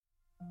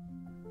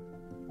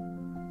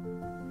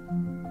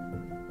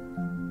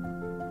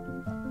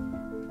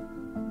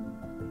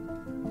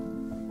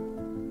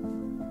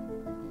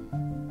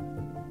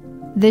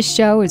This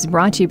show is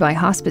brought to you by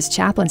Hospice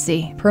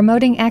Chaplaincy,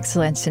 promoting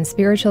excellence in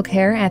spiritual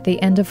care at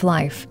the end of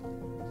life.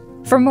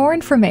 For more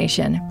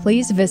information,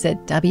 please visit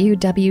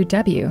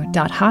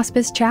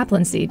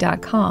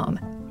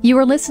www.hospicechaplaincy.com. You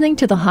are listening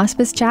to the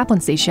Hospice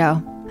Chaplaincy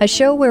Show, a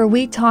show where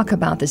we talk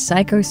about the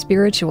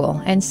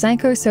psycho-spiritual and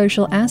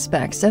psychosocial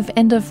aspects of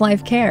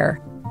end-of-life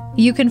care.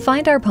 You can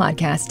find our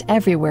podcast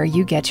everywhere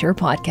you get your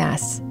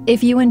podcasts.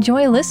 If you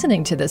enjoy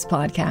listening to this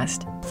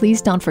podcast,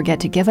 please don't forget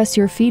to give us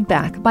your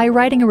feedback by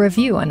writing a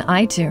review on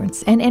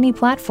iTunes and any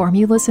platform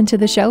you listen to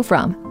the show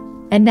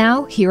from. And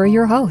now, here are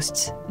your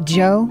hosts,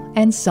 Joe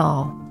and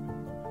Saul.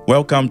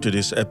 Welcome to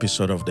this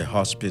episode of the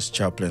Hospice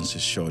Chaplaincy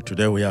Show.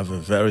 Today we have a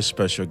very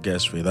special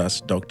guest with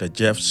us, Dr.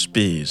 Jeff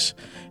Spiess.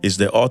 He's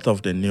the author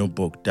of the new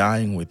book,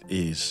 Dying with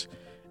Ease,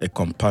 a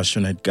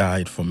compassionate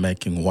guide for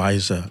making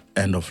wiser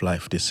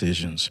end-of-life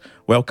decisions.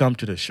 Welcome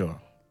to the show.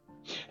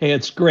 Hey,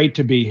 it's great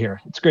to be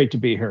here. It's great to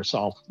be here,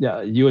 Saul.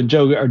 Yeah, you and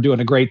Joe are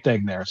doing a great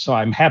thing there, so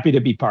I'm happy to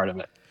be part of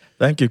it.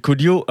 Thank you.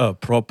 Could you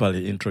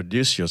properly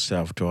introduce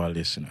yourself to our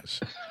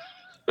listeners?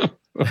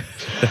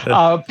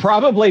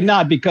 Probably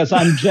not, because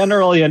I'm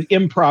generally an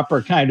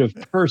improper kind of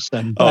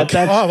person. But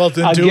okay. Well,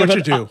 then do what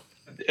you do.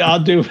 I'll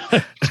do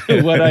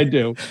what I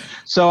do.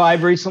 So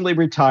I've recently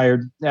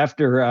retired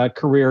after a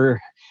career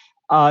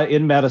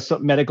in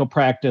medical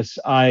practice.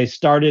 I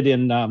started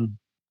in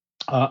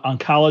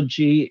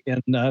oncology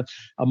in a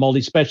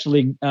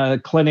multi-specialty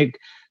clinic,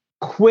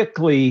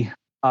 quickly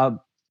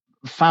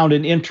found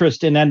an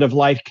interest in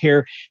end-of-life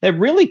care that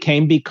really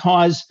came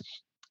because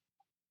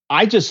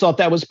I just thought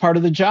that was part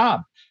of the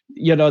job.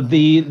 You know,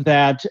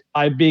 that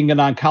I being an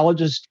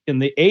oncologist in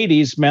the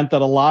 80s meant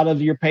that a lot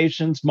of your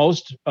patients,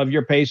 most of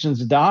your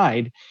patients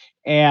died.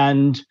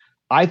 And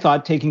I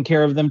thought taking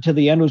care of them to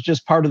the end was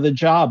just part of the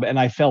job. And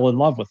I fell in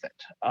love with it.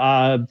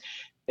 And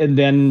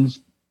then,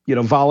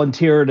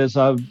 volunteered as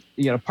a,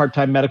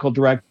 part-time medical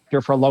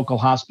director for a local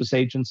hospice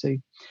agency.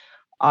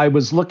 I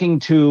was looking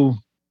to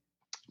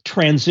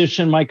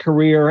transition my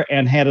career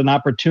and had an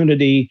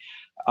opportunity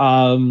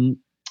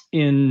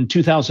in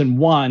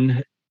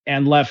 2001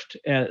 and left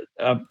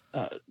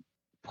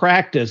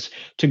practice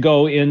to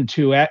go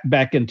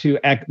back into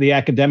the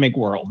academic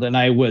world. And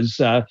I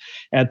was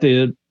at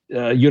the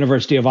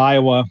University of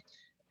Iowa,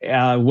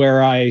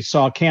 where I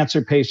saw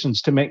cancer patients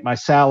to make my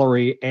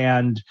salary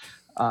and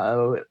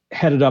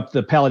headed up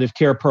the palliative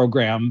care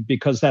program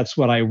because that's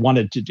what I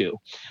wanted to do.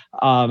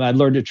 I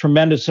learned a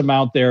tremendous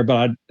amount there,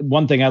 but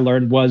one thing I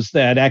learned was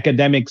that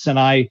academics and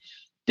I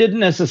didn't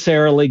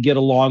necessarily get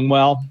along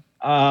well.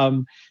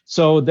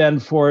 So then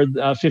for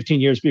 15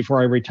 years before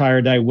I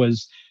retired, I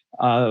was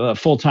a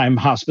full-time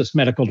hospice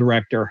medical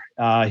director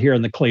here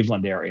in the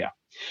Cleveland area.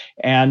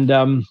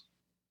 And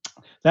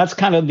that's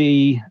kind of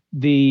the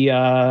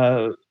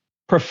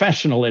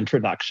professional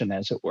introduction,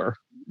 as it were.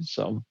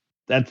 So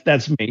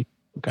that's me.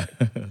 Okay.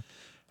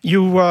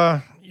 You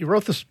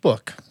wrote this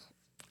book,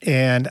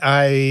 and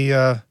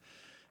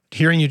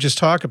hearing you just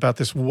talk about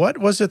this, what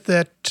was it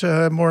that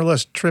more or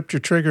less tripped your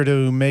trigger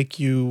to make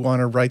you want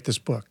to write this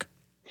book?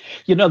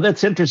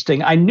 That's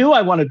interesting. I knew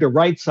I wanted to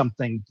write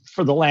something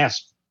for the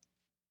last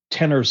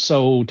 10,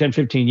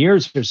 15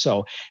 years or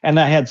so. And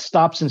I had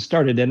stops and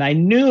started. And I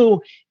knew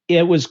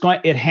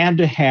it had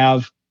to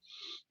have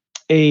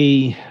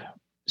a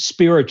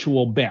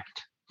spiritual bent.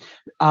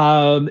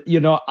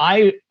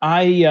 I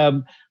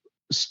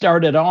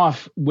started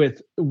off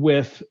with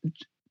a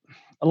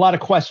lot of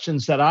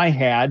questions that I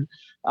had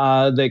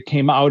that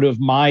came out of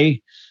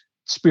my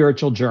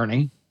spiritual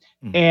journey.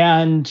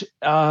 And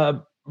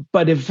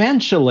but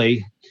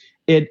eventually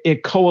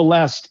it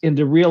coalesced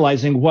into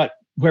realizing where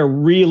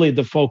really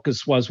the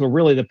focus was, where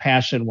really the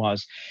passion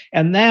was.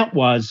 And that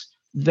was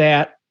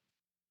that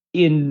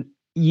in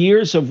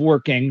years of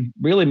working,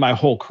 really my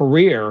whole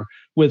career,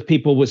 with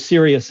people with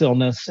serious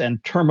illness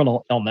and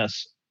terminal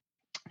illness,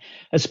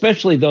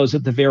 especially those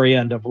at the very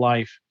end of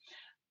life,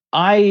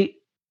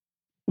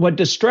 what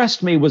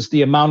distressed me was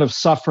the amount of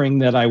suffering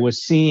that I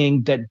was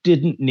seeing that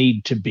didn't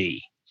need to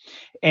be.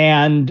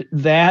 And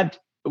that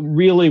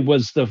really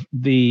was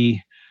the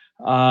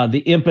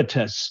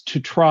impetus to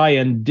try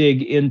and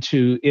dig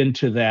into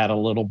that a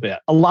little bit.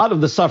 A lot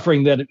of the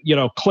suffering that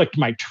clicked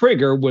my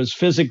trigger was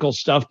physical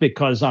stuff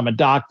because I'm a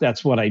doc,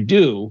 that's what I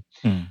do.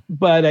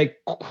 But I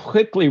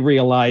quickly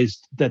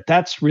realized that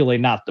that's really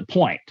not the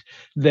point.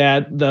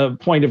 That the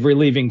point of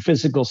relieving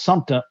physical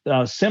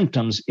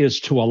symptoms is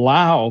to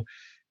allow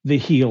the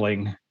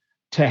healing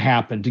to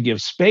happen, to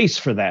give space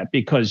for that,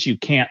 because you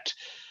can't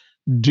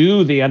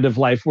do the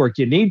end-of-life work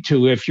you need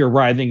to if you're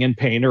writhing in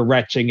pain or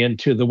retching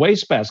into the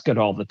wastebasket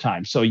all the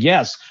time. So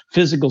yes,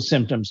 physical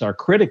symptoms are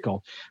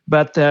critical,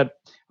 but that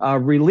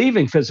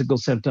relieving physical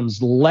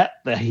symptoms, let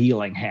the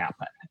healing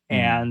happen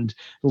and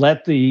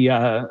let the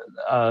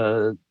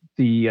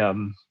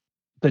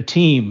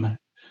team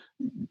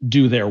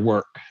do their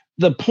work.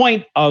 The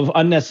point of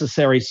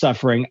unnecessary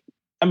suffering,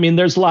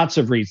 there's lots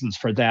of reasons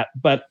for that,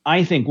 but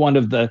I think one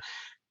of the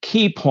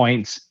key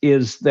points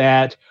is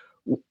that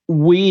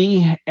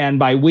we, and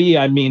by we,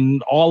 I mean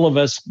all of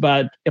us,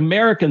 but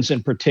Americans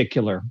in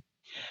particular,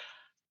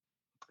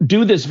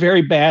 do this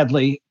very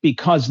badly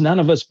because none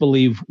of us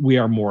believe we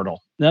are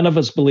mortal. None of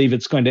us believe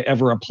it's going to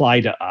ever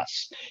apply to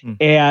us.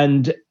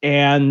 And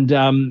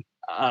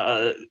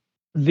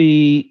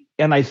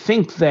I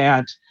think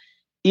that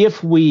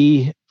if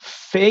we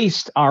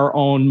faced our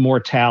own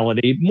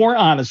mortality more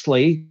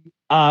honestly,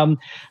 and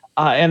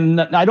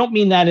I don't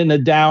mean that in a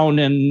down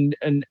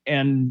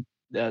and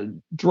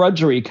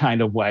drudgery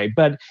kind of way,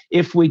 but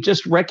if we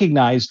just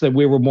recognized that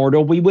we were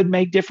mortal, we would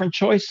make different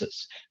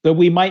choices, that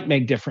we might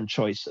make different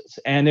choices.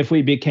 And if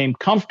we became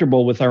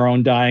comfortable with our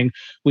own dying,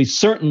 we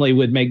certainly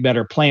would make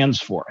better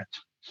plans for it.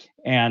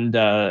 And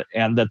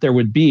that there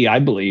would be, I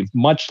believe,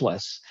 much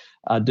less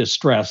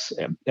distress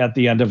at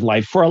the end of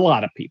life for a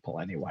lot of people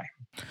anyway.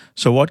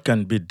 So what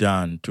can be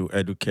done to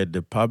educate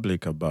the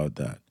public about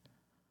that?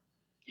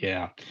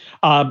 Yeah.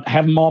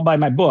 Have them all buy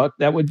my book.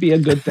 That would be a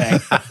good thing.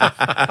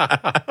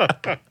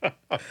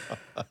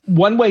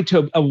 One way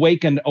to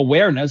awaken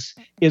awareness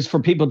is for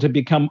people to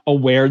become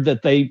aware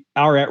that they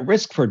are at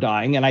risk for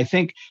dying. And I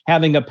think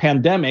having a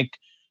pandemic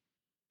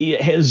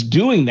is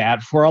doing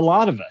that for a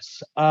lot of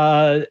us.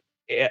 I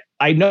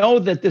know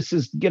that this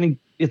is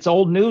it's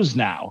old news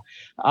now.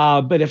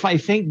 But if I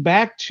think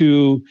back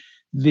to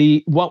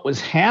what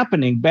was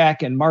happening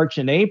back in March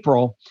and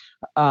April,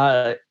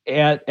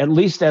 at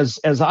least as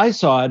I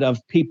saw it,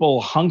 of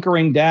people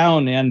hunkering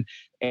down and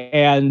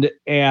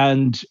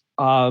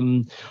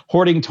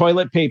hoarding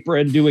toilet paper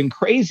and doing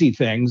crazy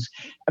things.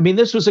 I mean,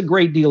 this was a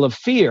great deal of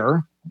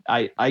fear.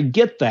 I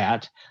get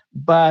that,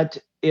 but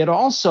it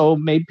also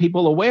made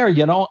people aware,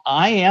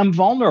 I am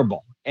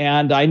vulnerable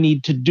and I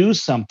need to do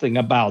something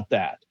about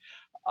that.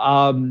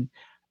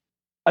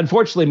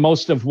 Unfortunately,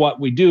 most of what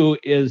we do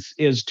is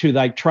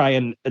to try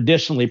and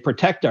additionally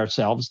protect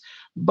ourselves.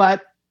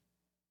 But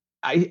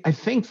I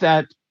think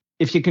that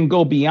if you can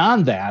go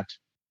beyond that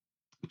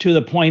to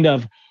the point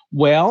of,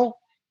 well,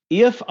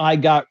 if I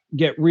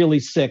get really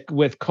sick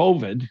with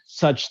COVID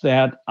such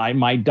that I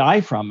might die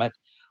from it,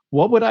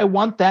 what would I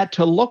want that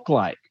to look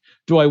like?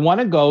 Do I want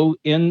to go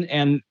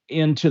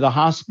into the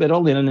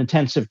hospital in an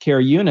intensive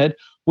care unit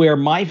where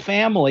my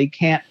family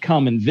can't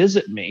come and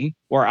visit me,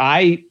 where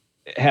I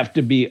have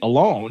to be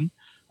alone?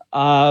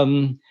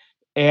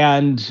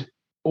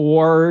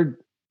 Or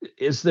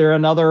is there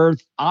another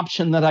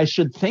option that I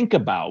should think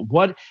about?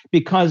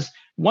 Because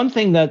one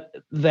thing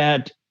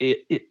that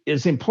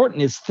is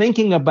important is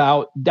thinking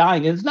about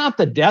dying. It's not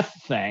the death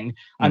thing.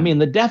 I mean,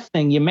 the death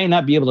thing you may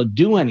not be able to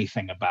do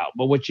anything about,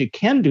 but what you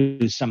can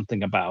do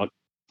something about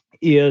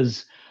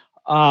is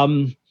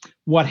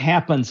what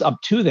happens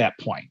up to that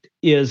point,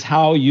 is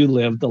how you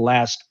live the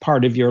last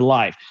part of your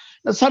life.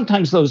 Now,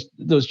 sometimes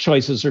those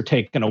choices are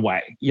taken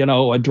away.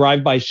 A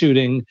drive-by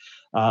shooting,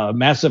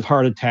 massive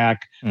heart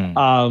attack,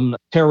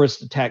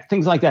 terrorist attack,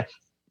 things like that.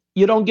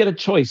 You don't get a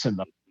choice in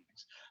them.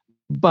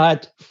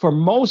 But for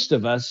most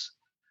of us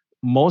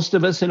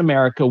in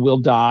America will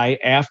die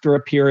after a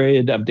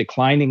period of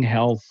declining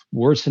health,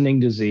 worsening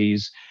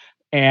disease,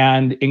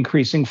 and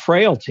increasing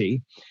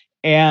frailty.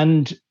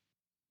 And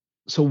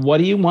so what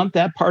do you want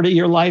that part of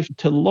your life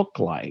to look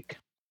like?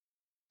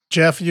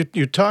 Jeff, you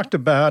talked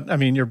about,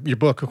 your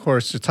book, of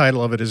course, the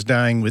title of it is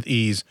Dying with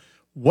Ease.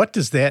 What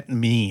does that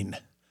mean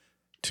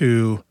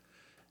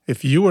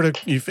if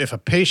a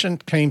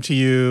patient came to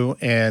you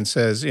and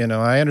says,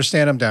 I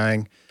understand I'm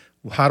dying,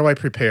 how do I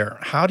prepare?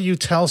 How do you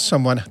tell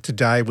someone to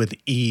die with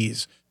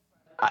ease?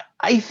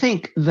 I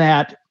think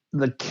that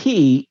the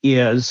key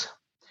is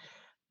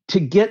to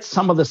get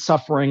some of the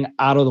suffering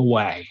out of the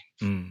way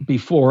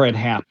before it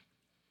happens.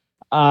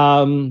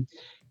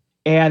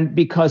 And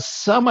because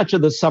so much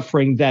of the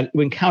suffering that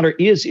we encounter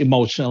is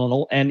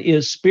emotional and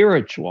is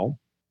spiritual,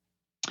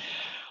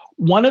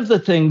 one of the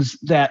things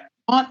that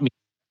taught me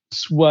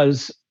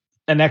was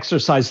an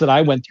exercise that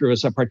I went through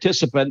as a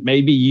participant.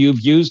 Maybe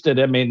you've used it.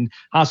 I mean,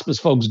 hospice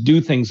folks do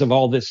things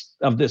of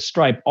this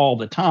stripe all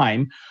the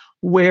time,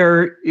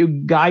 where you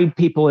guide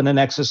people in an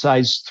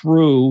exercise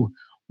through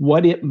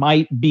what it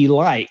might be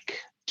like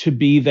to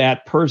be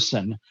that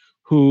person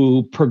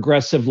who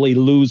progressively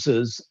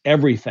loses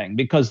everything,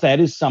 because that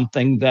is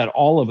something that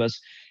all of us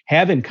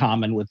have in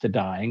common with the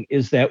dying,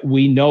 is that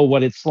we know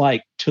what it's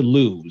like to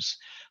lose.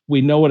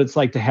 We know what it's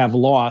like to have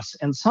loss.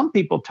 And some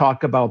people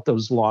talk about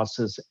those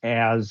losses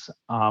as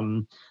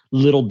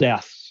little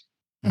deaths.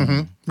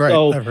 Mm-hmm. Right.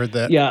 So, I've heard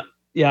that.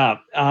 Yeah.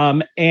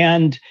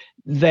 And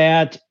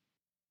that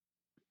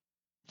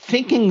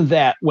thinking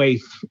that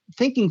way,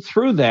 thinking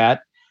through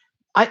that,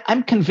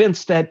 I'm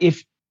convinced that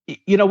if,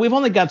 we've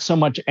only got so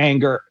much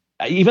anger,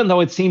 even though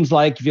it seems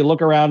like if you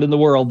look around in the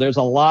world, there's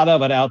a lot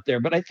of it out there.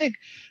 But I think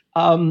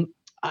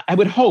I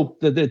would hope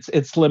that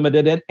it's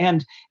limited.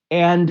 And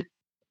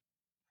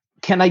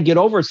can I get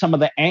over some of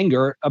the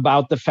anger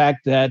about the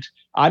fact that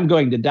I'm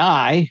going to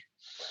die,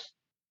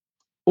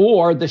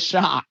 or the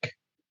shock,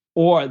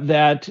 or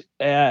that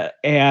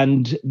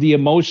and the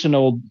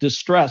emotional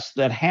distress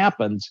that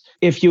happens?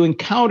 If you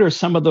encounter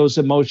some of those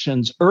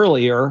emotions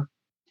earlier,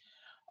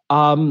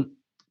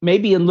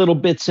 maybe in little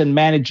bits and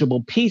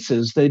manageable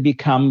pieces, they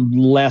become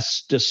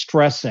less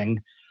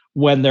distressing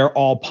when they're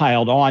all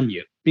piled on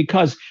you.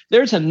 because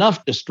there's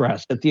enough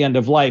distress at the end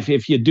of life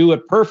if you do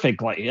it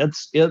perfectly.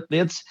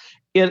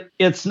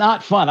 It's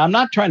not fun. I'm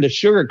not trying to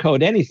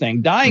sugarcoat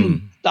anything.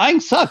 Dying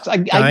sucks. I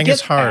Dying get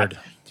is hard.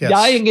 that. Yes.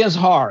 Dying is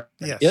hard.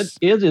 Yes.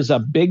 It is a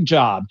big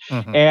job,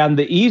 and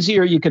the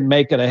easier you can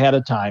make it ahead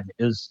of time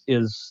is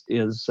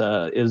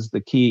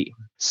the key.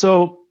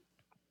 So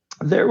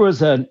there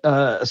was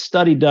a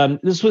study done.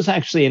 This was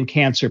actually in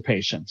cancer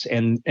patients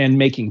and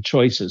making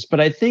choices, but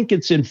I think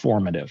it's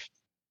informative.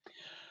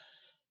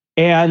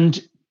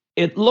 And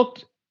it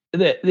looked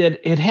that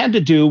it had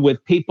to do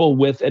with people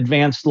with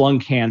advanced lung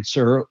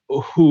cancer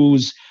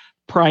whose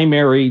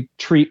primary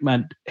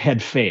treatment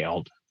had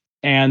failed,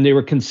 and they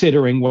were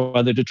considering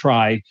whether to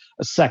try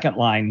a second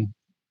line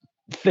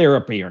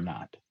therapy or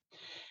not.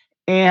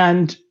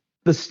 And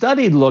the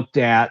study looked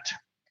at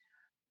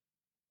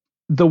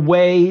the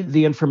way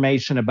the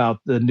information about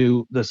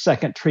the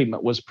second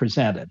treatment was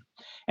presented.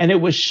 And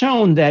it was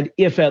shown that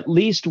if at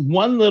least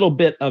one little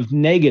bit of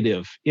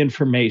negative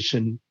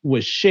information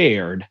was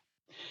shared,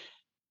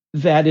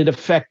 that it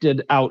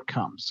affected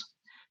outcomes.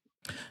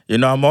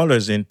 I'm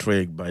always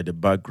intrigued by the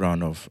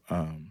background of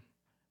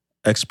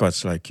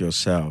experts like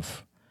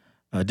yourself.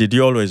 Did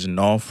you always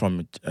know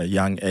from a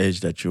young age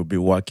that you'll be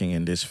working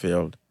in this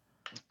field?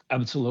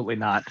 Absolutely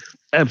not.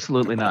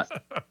 Absolutely not.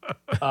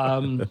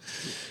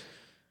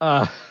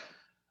 I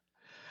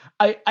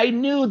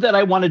knew that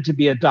I wanted to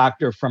be a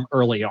doctor from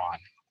early on.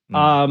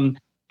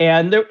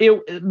 And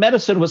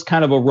medicine was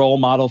kind of a role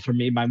model for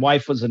me. My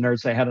wife was a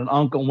nurse. I had an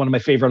uncle. One of my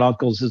favorite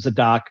uncles is a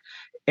doc.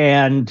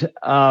 And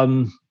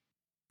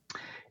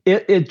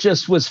it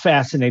just was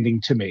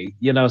fascinating to me,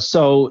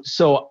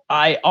 So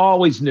I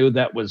always knew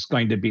that was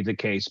going to be the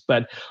case.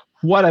 But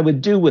what I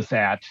would do with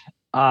that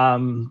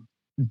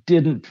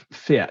didn't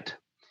fit.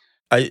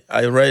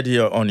 I read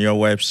here on your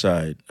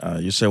website,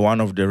 you say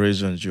one of the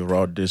reasons you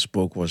wrote this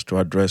book was to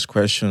address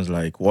questions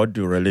like, what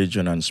do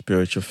religion and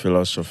spiritual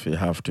philosophy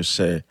have to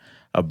say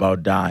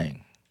about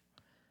dying?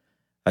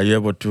 Are you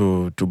able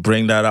to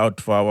bring that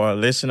out for our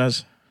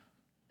listeners?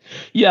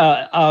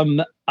 Yeah,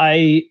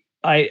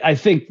 I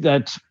think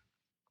that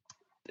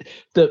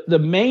the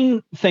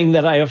main thing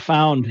that I have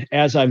found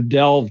as I've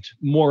delved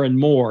more and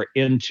more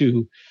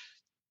into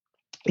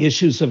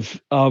issues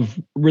of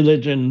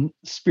religion,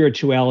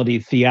 spirituality,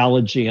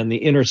 theology, and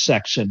the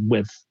intersection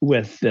with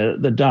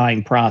the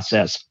dying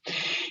process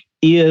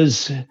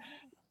is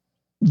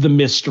the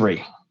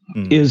mystery.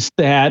 Is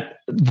that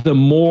the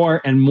more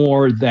and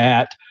more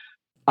that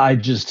I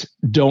just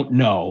don't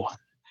know.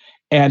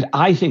 And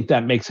I think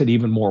that makes it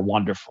even more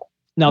wonderful.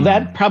 Now,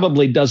 that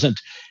probably doesn't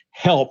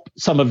help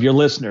some of your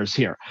listeners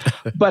here,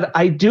 but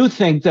I do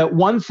think that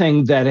one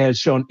thing that has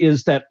shown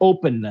is that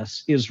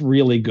openness is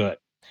really good.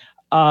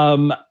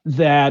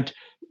 That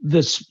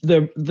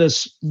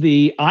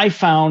I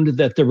found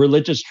that the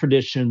religious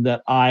tradition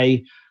that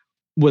I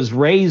was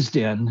raised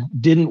in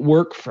didn't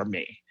work for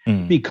me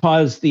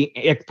because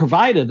it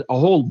provided a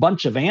whole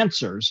bunch of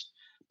answers,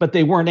 but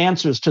they weren't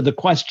answers to the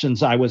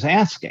questions I was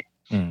asking.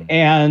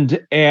 And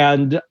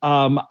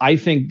I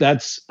think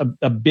that's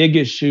a big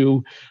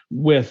issue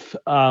with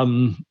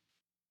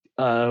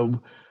the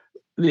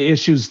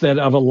issues that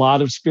of a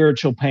lot of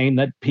spiritual pain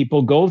that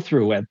people go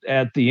through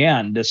at the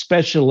end,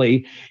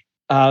 especially,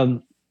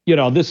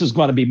 this is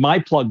going to be my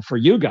plug for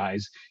you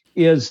guys,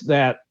 is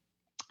that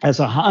as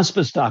a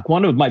hospice doc,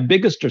 one of my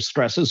biggest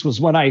distresses was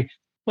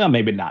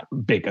maybe not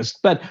biggest,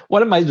 but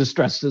one of my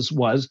distresses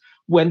was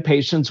when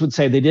patients would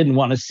say they didn't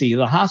want to see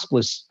the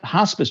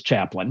hospice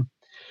chaplain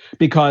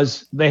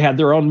because they had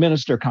their own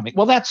minister coming.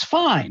 Well, that's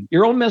fine.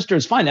 Your own minister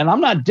is fine. And I'm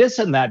not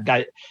dissing that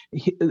guy,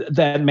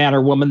 that man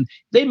or woman.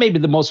 They may be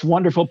the most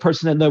wonderful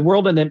person in the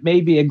world, and it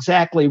may be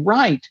exactly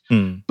right.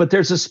 But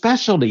there's a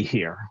specialty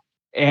here.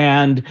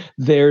 And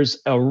there's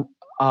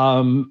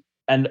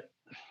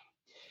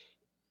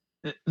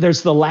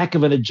there's the lack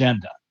of an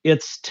agenda.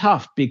 It's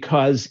tough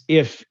because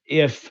if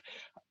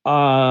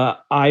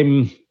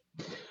I'm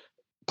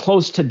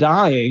close to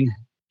dying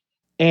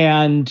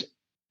and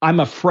I'm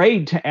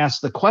afraid to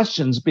ask the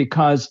questions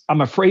because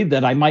I'm afraid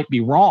that I might be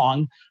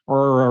wrong,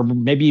 or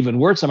maybe even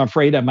worse, I'm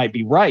afraid I might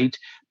be right.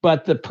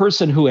 But the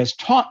person who has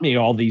taught me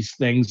all these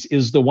things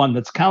is the one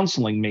that's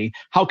counseling me.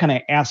 How can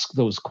I ask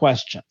those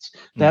questions?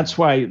 That's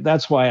why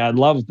I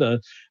love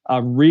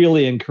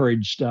really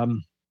encourage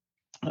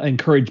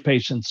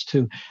patients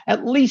to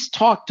at least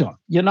talk to them.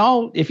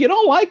 If you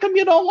don't like them,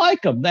 you don't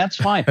like them. That's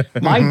fine.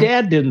 My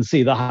dad didn't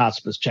see the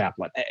hospice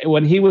chaplain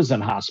when he was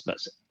in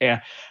hospice.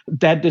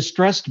 That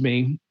distressed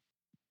me.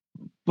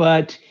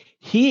 But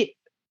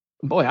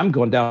I'm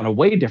going down a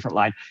way different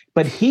line.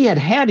 But he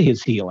had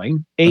his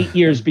healing 8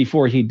 years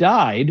before he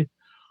died.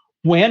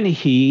 When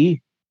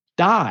he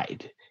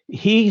died,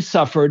 he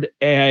suffered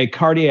a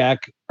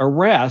cardiac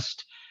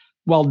arrest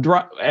while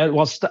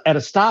at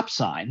a stop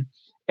sign,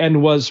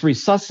 and was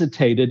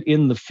resuscitated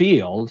in the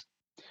field.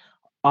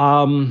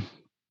 And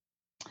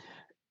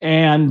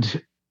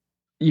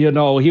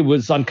he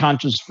was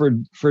unconscious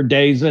for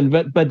days,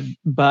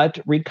 but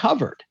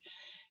recovered.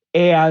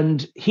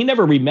 And he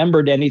never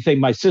remembered anything.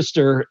 My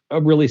sister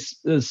really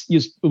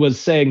was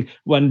saying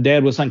when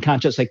Dad was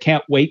unconscious, I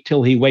can't wait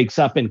till he wakes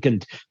up and can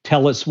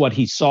tell us what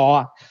he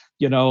saw,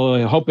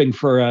 hoping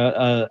for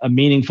a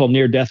meaningful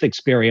near-death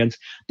experience.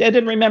 Dad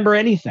didn't remember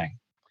anything.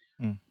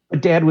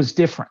 But Dad was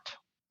different.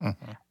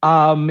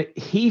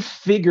 He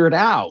figured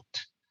out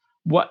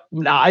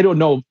now I don't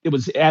know, it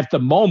was at the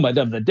moment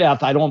of the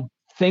death. I don't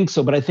think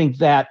so, but I think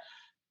that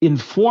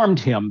informed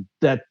him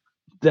that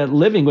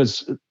living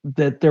was,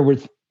 that there were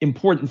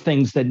important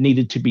things that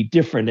needed to be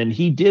different. And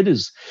he did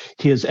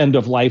his end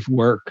of life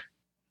work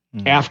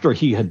after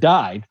he had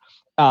died.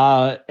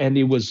 And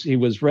he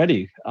was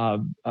ready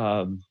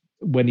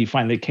when he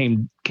finally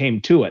came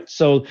to it.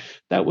 So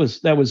that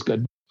was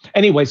good.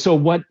 Anyway, so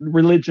what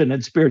religion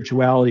and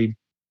spirituality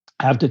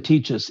have to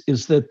teach us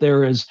is that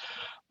there is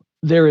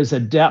a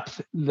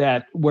depth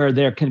where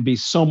there can be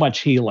so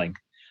much healing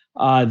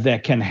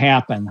that can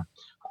happen,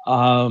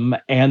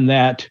 and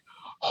that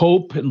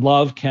hope and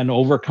love can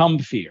overcome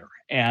fear.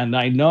 And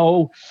I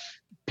know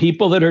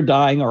people that are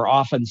dying are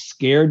often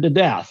scared to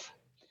death,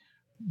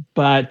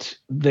 but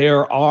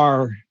there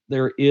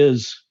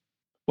is,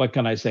 what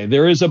can I say?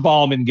 There is a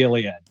balm in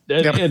Gilead.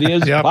 It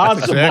is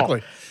possible.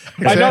 Exactly.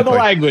 I know the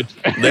language.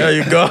 There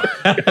you go.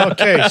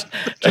 Okay. Just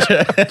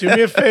do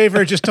me a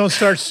favor. Just don't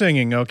start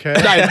singing, okay?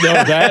 I know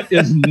that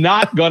is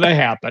not going to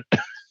happen.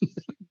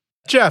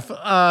 Jeff,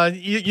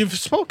 you've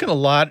spoken a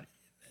lot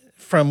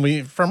from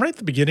right at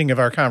the beginning of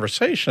our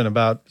conversation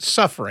about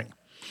suffering.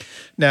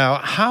 Now,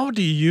 how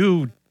do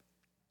you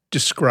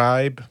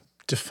define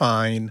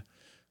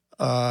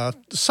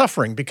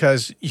suffering?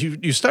 Because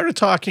you started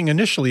talking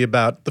initially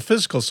about the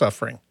physical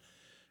suffering,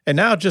 and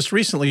now just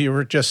recently you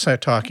were just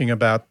talking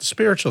about the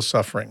spiritual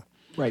suffering.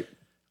 Right.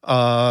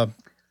 I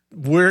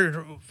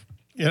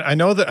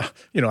know that,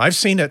 I've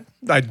seen it.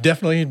 I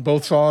definitely,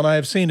 both Saul and I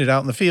have seen it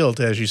out in the field,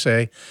 as you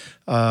say,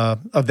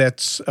 of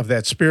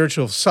that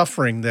spiritual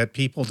suffering that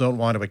people don't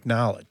want to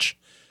acknowledge.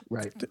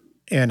 Right.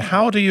 And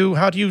how do you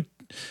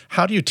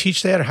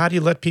teach that, or how do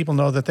you let people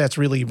know that that's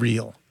really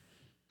real?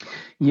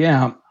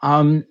 Yeah.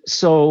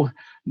 So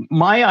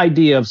my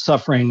idea of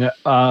suffering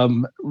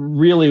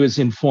really was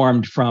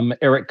informed from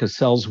Eric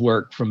Cassell's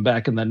work from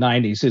back in the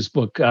 90s, his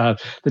book, The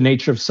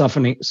Nature of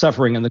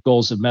Suffering and the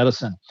Goals of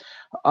Medicine.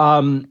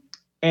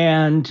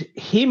 And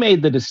he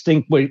made the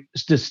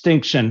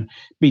distinction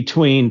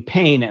between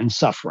pain and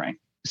suffering,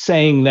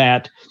 saying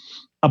that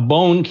a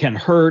bone can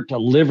hurt, a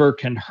liver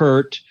can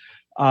hurt,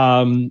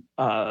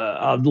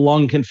 a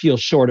lung can feel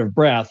short of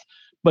breath,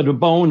 but a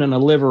bone and a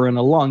liver and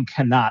a lung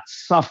cannot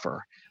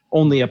suffer.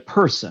 Only a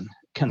person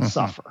can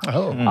suffer. Good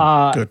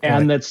point.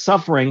 And that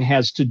suffering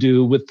has to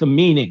do with the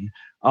meaning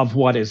of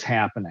what is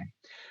happening.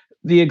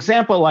 The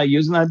example I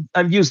use, and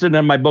I've used it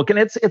in my book, and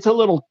it's a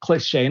little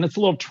cliche and it's a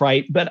little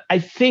trite, but I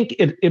think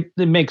it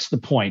makes the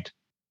point,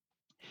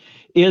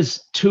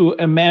 is to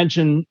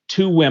imagine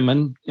two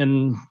women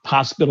in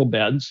hospital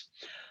beds,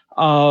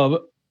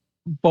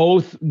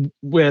 both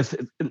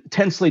with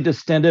intensely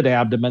distended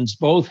abdomens,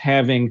 both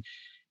having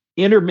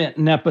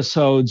intermittent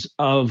episodes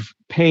of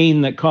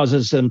pain that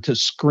causes them to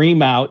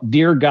scream out,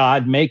 "Dear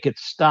God, make it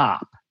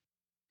stop."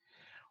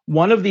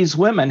 One of these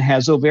women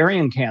has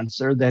ovarian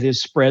cancer that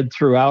is spread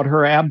throughout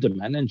her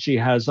abdomen, and she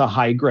has a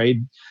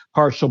high-grade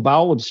partial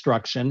bowel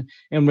obstruction.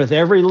 And with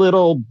every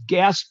little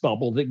gas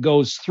bubble that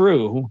goes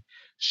through,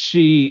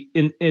 she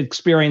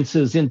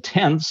experiences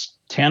intense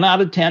 10 out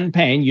of 10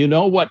 pain. You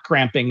know what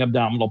cramping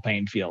abdominal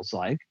pain feels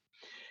like.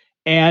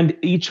 And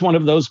each one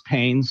of those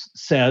pains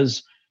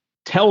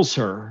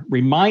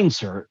reminds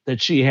her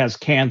that she has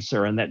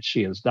cancer and that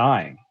she is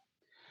dying.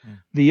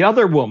 The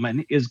other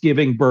woman is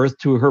giving birth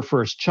to her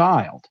first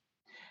child.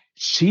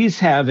 She's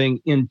having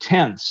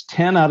intense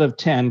 10 out of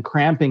 10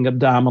 cramping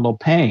abdominal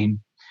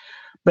pain,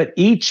 but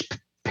each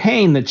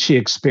pain that she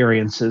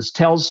experiences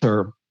tells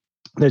her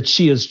that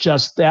she is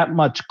just that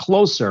much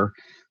closer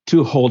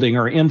to holding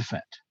her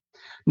infant.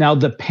 Now,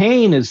 the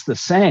pain is the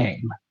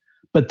same,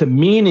 but the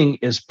meaning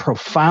is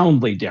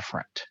profoundly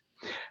different.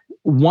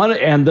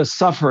 And the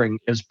suffering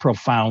is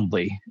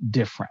profoundly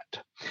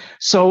different.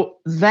 So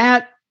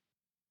that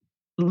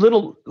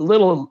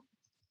little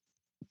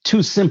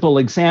too simple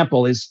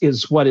example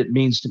is what it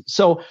means to me.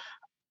 So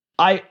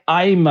I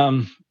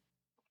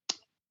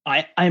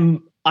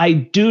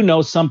do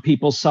know some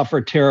people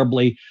suffer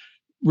terribly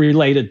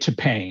related to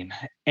pain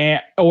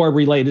or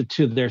related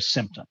to their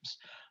symptoms.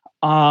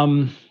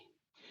 One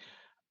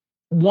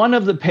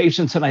of the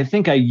patients, and I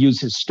think I use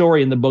his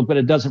story in the book, but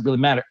it doesn't really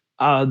matter,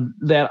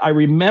 that I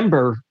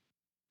remember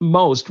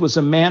most was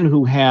a man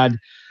who had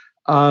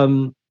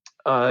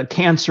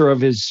cancer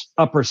of his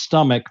upper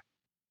stomach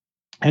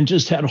and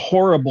just had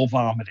horrible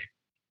vomiting.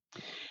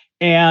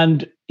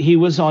 And he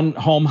was on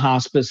home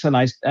hospice, and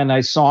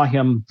I saw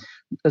him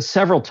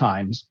several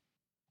times.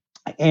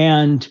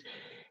 And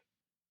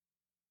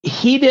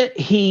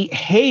he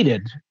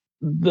hated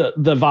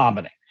the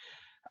vomiting.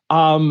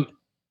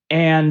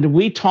 And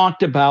we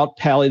talked about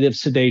palliative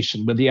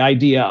sedation, with the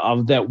idea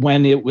of that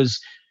when it was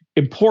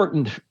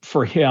important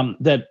for him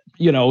that,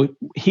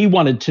 he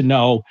wanted to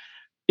know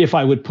if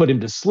I would put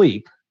him to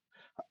sleep,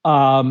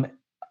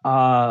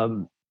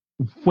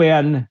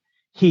 when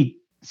he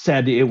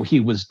said he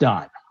was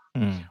done.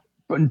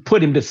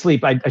 Put him to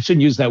sleep. I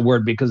shouldn't use that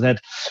word because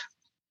that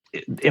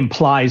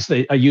implies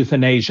a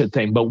euthanasia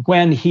thing. But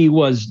when he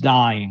was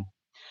dying,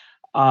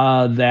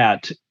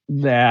 that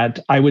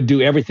I would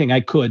do everything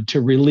I could to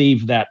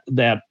relieve that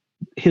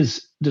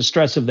his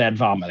distress of that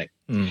vomiting.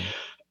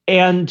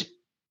 And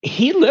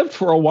he lived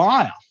for a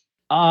while.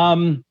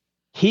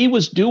 He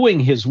was doing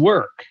his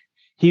work.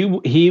 He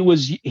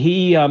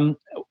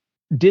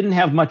didn't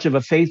have much of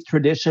a faith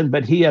tradition,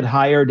 but he had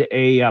hired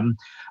a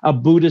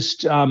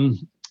Buddhist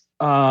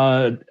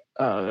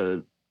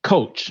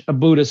coach, a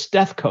Buddhist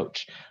death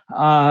coach,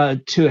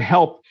 to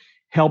help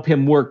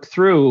him work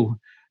through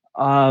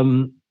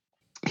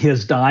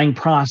his dying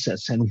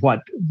process and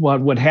what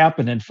would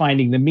happen and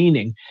finding the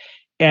meaning.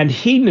 And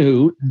he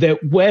knew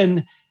that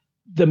when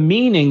the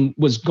meaning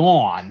was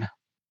gone,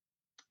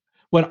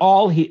 when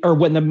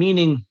the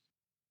meaning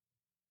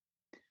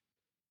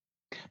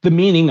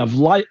of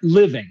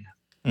living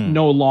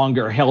no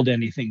longer held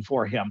anything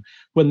for him,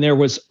 when there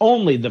was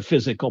only the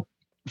physical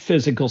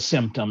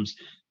symptoms,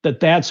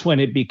 that's when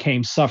it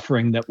became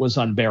suffering that was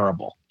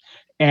unbearable.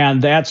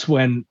 And that's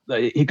when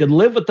he could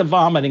live with the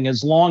vomiting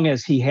as long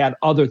as he had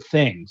other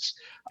things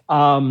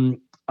that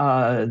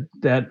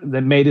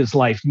made his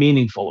life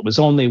meaningful. It was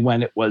only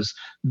when it was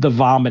the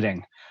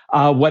vomiting,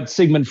 what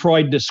Sigmund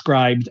Freud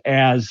described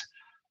as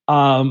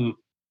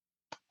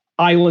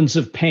islands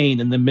of pain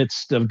in the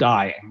midst of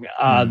dying,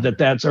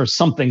 that's or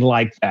something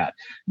like that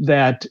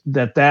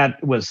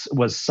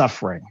was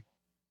suffering.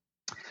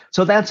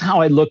 So that's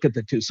how I look at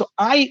the two. So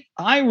I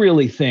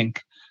really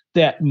think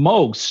that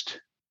most,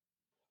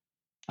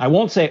 I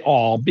won't say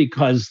all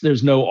because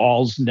there's no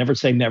alls, never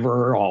say never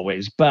or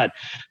always, but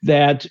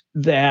that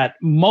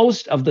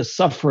most of the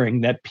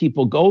suffering that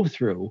people go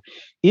through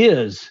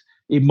is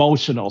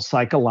emotional,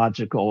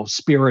 psychological,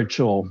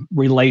 spiritual,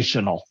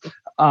 relational,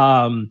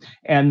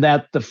 and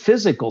that the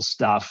physical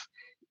stuff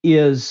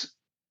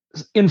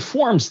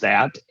informs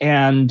that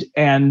and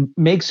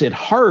makes it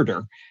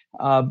harder.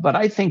 But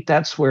I think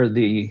that's where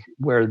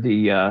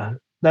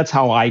that's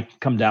how I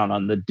come down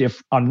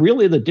on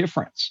really the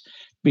difference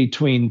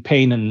between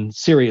pain and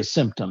serious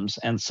symptoms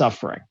and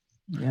suffering.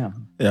 Yeah.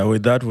 Yeah.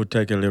 With that, we'll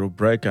take a little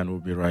break and we'll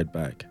be right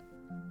back.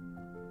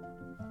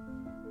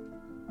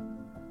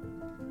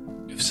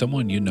 If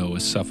someone you know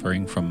is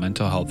suffering from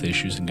mental health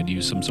issues and could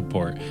use some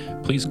support,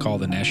 please call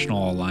the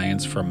National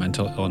Alliance for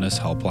Mental Illness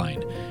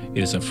Helpline.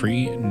 It is a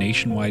free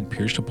nationwide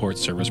peer support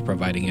service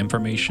providing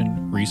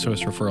information,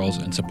 resource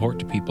referrals, and support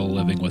to people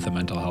living with a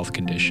mental health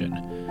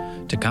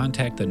condition. To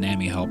contact the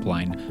NAMI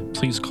helpline,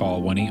 please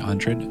call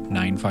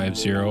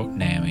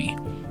 1-800-950-NAMI.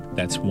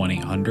 That's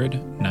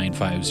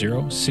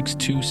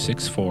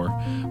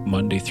 1-800-950-6264,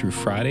 Monday through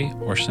Friday,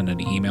 or send an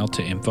email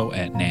to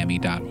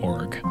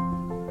info@nami.org.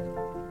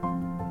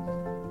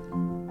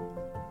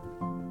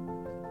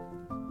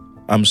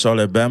 I'm Saul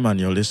Ebem, and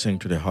you're listening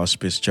to the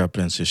Hospice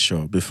Chaplaincy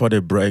Show. Before the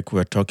break,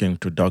 we're talking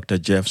to Dr.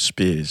 Jeff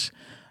Spiess.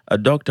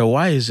 Doctor,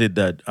 why is it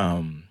that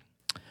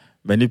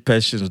many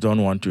patients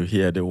don't want to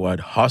hear the word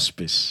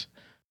hospice?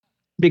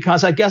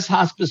 Because I guess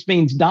hospice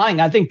means dying.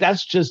 I think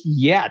that's just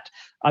yet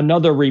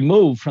another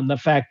remove from the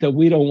fact that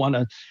we don't want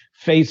to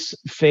face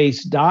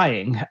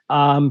dying,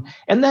 and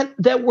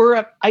that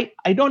we're I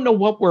don't know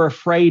what we're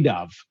afraid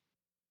of.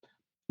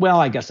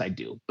 Well, I guess I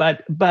do,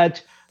 but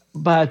it's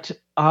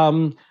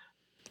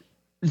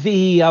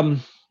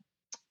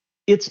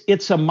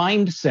a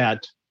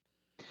mindset.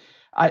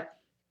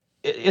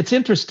 It's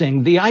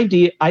interesting. The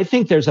idea, I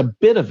think there's a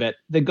bit of it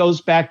that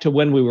goes back to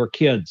when we were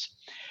kids.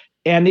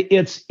 And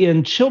it's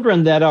in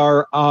children that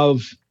are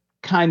of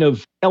kind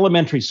of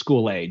elementary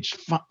school age,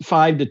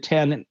 5 to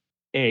 10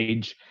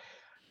 age.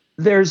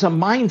 There's a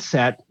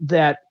mindset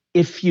that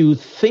if you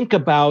think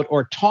about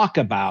or talk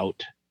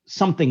about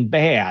something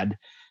bad,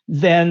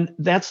 then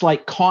that's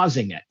like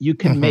causing it. You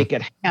can make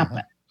it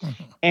happen.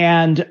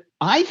 And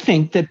I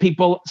think that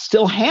people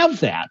still have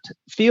that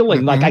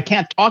feeling like I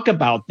can't talk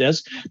about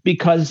this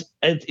because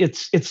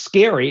it's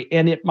scary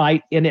and it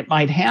might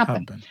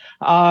happen.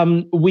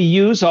 We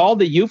use all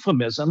the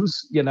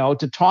euphemisms,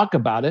 to talk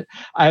about it.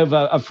 I have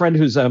a friend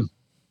who's a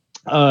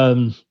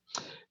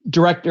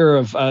director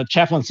of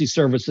chaplaincy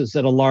services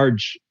at a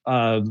large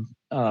urban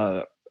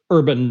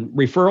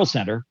referral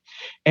center,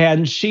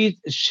 and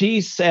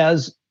she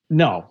says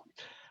no.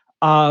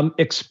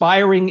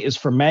 Expiring is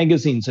for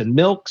magazines and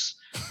milks.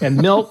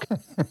 And milk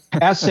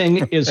passing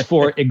is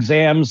for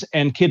exams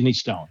and kidney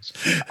stones.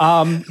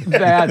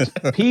 That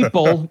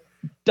people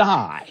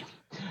die.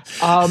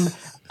 But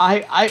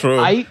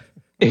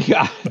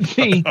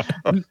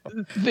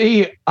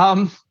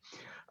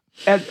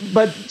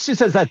she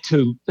says that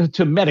to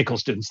medical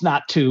students,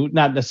 not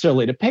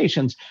necessarily to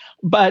patients.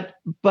 But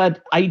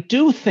I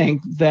do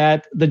think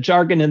that the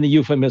jargon and the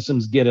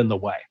euphemisms get in the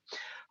way.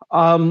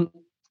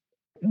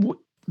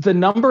 The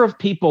number of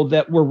people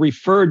that were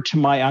referred to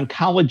my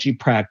oncology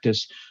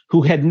practice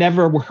who had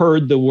never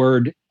heard the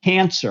word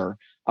cancer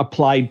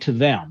applied to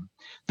them.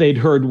 They'd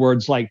heard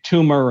words like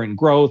tumor and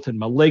growth and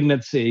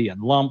malignancy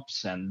and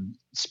lumps and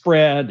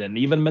spread and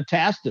even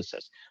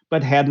metastasis,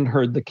 but hadn't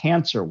heard the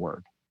cancer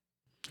word.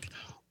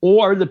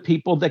 Or the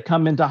people that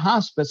come into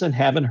hospice and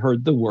haven't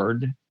heard the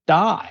word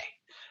die,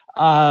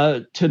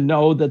 to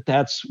know that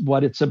that's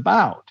what it's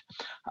about.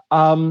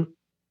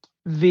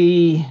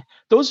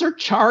 Those are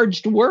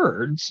charged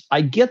words.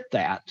 I get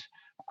that.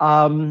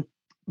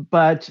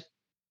 But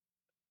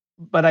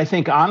I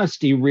think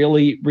honesty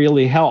really,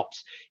 really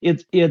helps.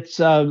 It's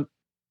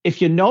if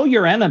you know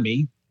your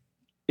enemy,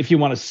 if you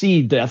want to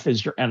see death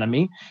as your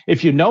enemy,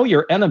 if you know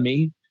your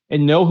enemy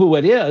and know who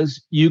it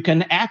is, you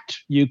can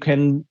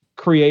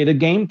create a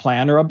game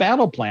plan or a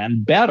battle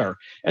plan better,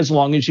 as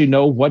long as you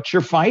know what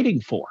you're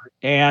fighting for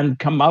and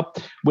come up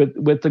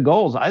with the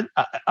goals.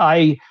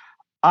 I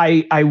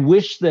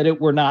wish that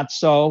it were not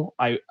so.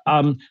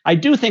 I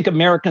do think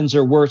Americans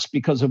are worse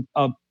because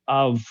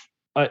of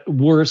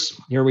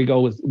worse. Here we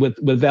go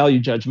with value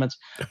judgments.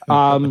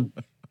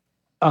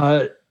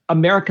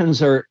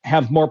 Americans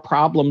have more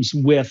problems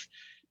with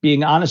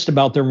being honest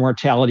about their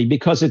mortality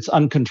because it's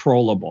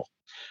uncontrollable.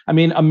 I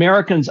mean,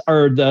 Americans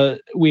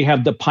we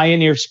have the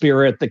pioneer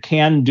spirit, the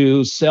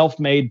can-do,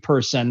 self-made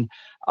person.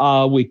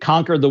 We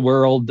conquer the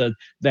world,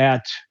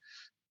 that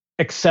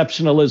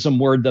exceptionalism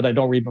word that I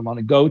don't even want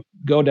to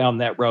go down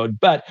that road,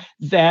 but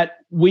that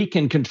we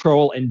can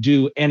control and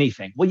do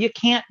anything. Well, you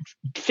can't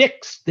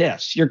fix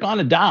this. You're going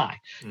to die.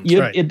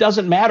 Right. It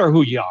doesn't matter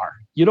who you are.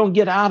 You don't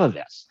get out of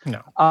this.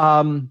 No.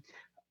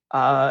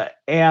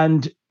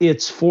 And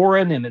it's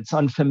foreign and it's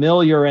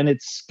unfamiliar and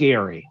it's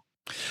scary.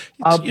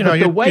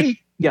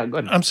 Yeah, go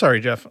ahead. I'm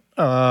sorry, Jeff.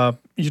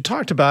 You're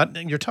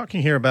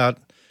talking here about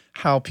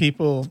how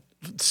people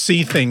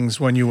see things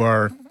when you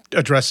are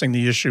addressing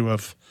the issue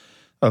of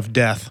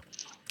death.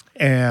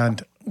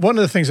 And one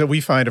of the things that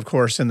we find, of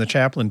course, in the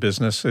chaplain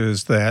business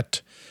is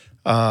that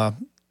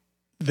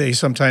they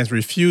sometimes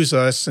refuse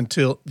us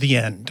until the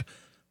end.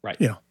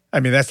 Right. I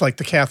mean, that's like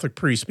the Catholic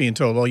priest being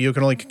told, well, you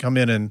can only come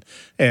in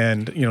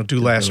and do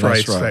last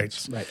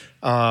rites. Right.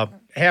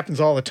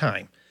 Happens all the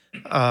time.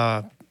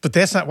 But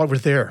that's not what we're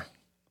there.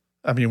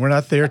 I mean, we're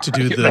not there to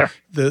do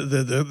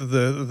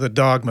the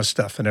dogma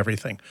stuff and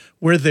everything.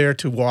 We're there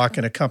to walk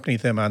and accompany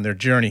them on their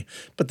journey.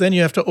 But then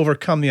you have to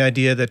overcome the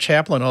idea that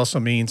chaplain also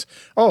means,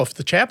 if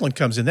the chaplain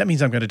comes in, that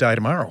means I'm going to die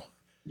tomorrow.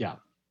 Yeah.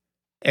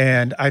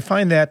 And I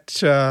find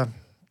that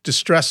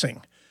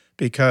distressing,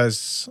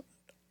 because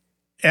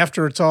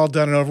after it's all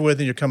done and over with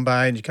and you come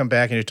by and you come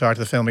back and you talk to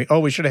the family,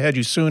 we should have had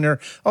you sooner.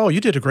 Oh,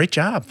 you did a great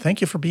job. Thank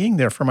you for being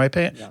there for my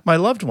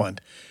loved one.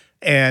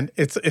 And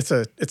it's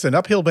an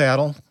uphill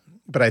battle.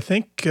 But I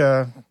think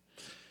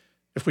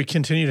if we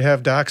continue to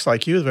have docs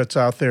like you that's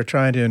out there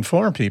trying to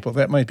inform people,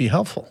 that might be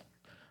helpful.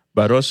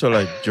 But also,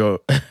 like Joe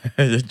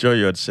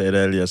you had said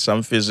earlier,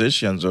 some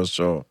physicians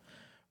also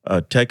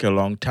take a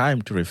long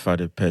time to refer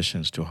the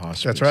patients to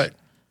hospice. That's right.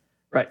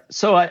 Right.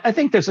 So I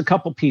think there's a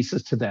couple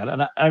pieces to that.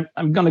 And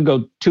I'm going to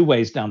go two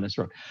ways down this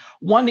road.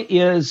 One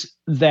is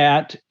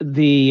that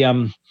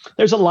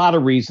there's a lot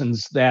of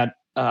reasons that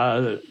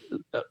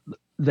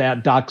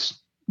docs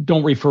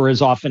don't refer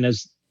as often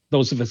as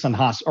those of us in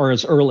hospice, or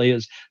as early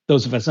as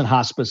those of us in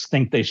hospice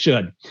think they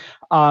should.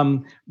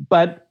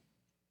 But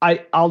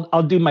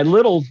I'll do my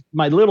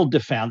little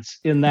defense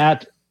in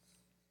that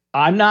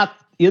I'm not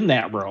in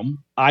that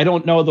room. I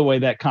don't know the way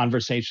that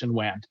conversation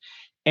went.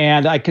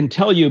 And I can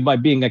tell you, by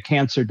being a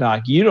cancer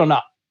doc, you don't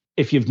know,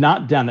 if you've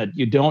not done it,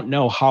 you don't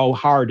know how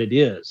hard it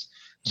is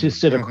to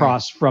sit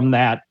across from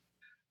that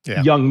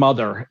young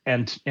mother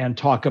and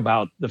talk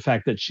about the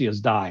fact that she is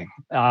dying.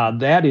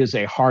 That is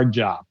a hard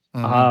job.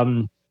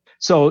 Mm-hmm.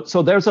 So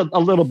there's a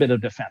little bit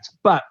of defense.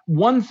 But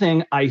one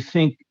thing I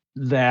think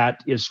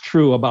that is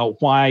true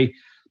about why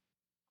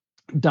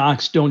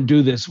docs don't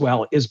do this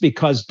well is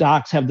because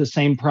docs have the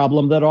same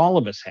problem that all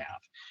of us have,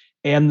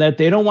 and that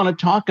they don't want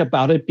to talk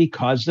about it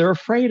because they're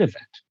afraid of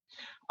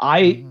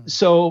it.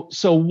 So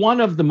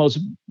one of the most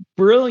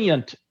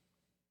brilliant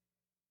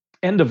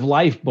end of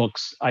life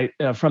books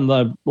from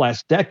the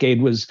last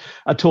decade was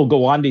Atul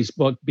Gawande's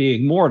book,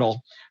 Being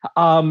Mortal.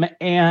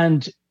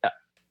 And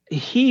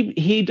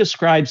he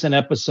describes an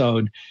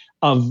episode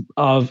of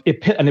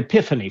an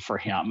epiphany for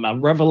him, a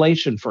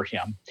revelation for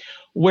him,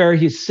 where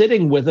he's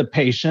sitting with a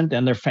patient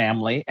and their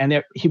family,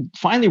 and he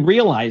finally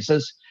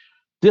realizes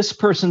this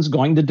person's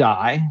going to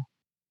die.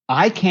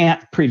 I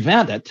can't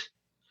prevent it,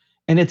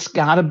 and it's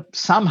got to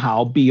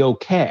somehow be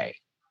okay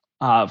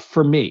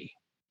for me.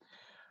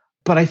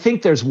 But I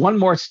think there's one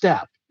more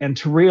step, and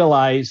to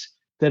realize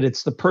that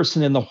it's the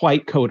person in the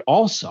white coat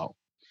also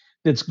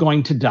that's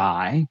going to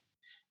die,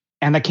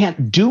 and I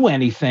can't do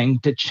anything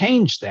to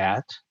change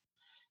that.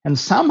 And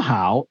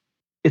somehow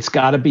it's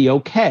got to be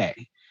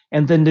okay.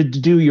 And then to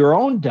do your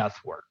own death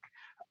work.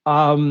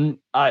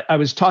 I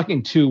was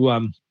talking to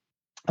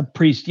a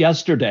priest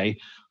yesterday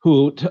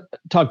who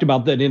talked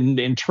about that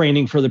in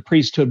training for the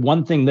priesthood.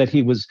 One thing that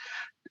he was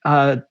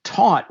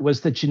taught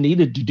was that you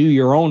needed to do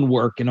your own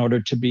work in order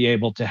to be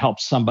able to help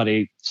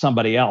somebody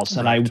else.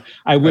 And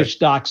I wish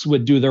docs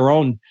would do their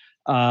own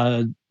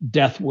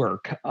death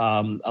work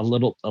a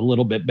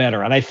little bit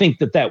better. And I think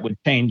that would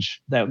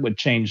change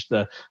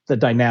the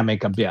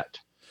dynamic a bit.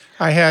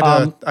 I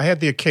had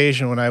the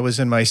occasion when I was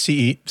in my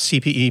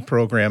CPE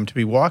program to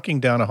be walking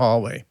down a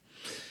hallway,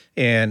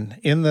 and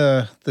in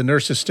the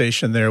nurse's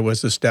station there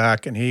was this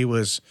doc, and he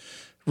was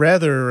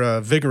rather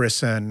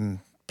vigorous and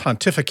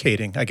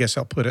pontificating, I guess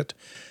I'll put it.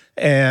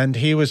 And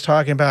he was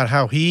talking about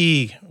how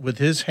he, with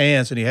his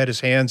hands, and he had his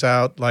hands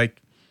out like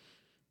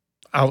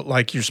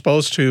you're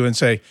supposed to, and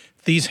say,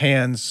 these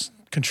hands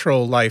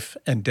control life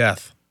and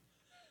death.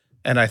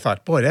 And I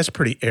thought, boy, that's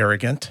pretty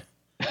arrogant.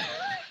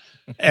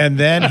 And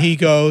then he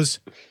goes,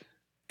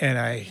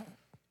 it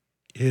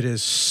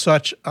is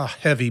such a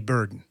heavy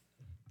burden.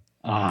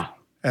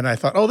 And I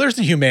thought, oh, there's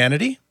the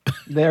humanity.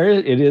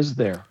 It is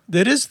there.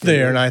 It is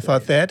there. And I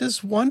thought, that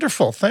is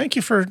wonderful. Thank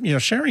you for,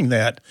 sharing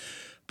that.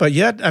 But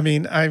yet, I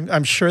mean,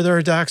 I'm sure there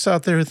are docs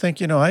out there who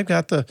think, I've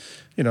got the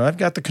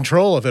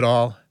control of it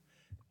all.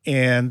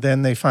 And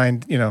then they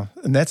find,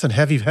 and that's a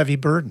heavy, heavy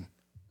burden.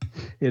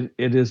 It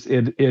is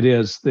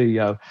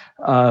the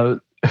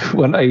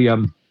when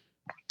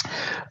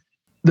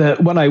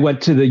I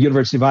went to the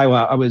University of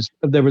Iowa,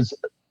 there was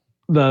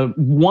the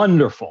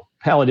wonderful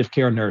palliative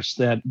care nurse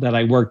that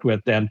I worked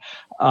with, and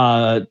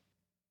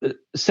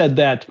said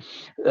that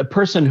a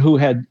person who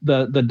had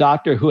the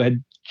doctor who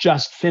had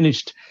just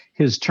finished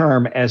his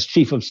term as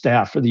chief of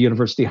staff for the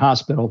university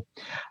hospital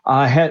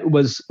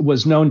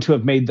was known to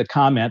have made the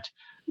comment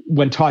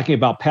when talking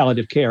about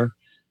palliative care,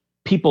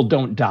 people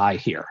don't die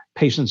here.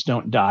 Patients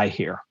don't die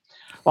here.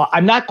 Well,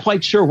 I'm not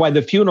quite sure why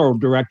the funeral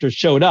director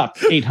showed up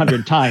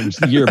 800 times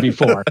the year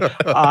before.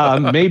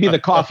 Maybe the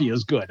coffee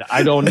is good.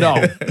 I don't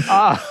know.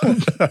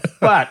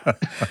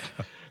 But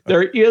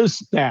there is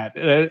that.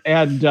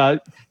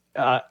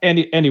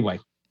 Anyway,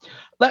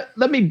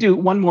 let me do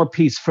one more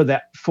piece for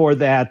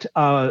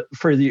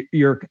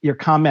your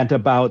comment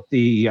about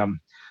the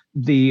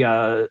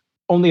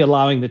only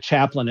allowing the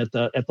chaplain at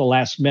the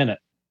last minute.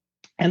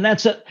 And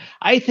that's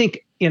I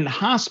think in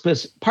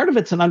hospice, part of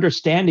it's an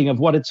understanding of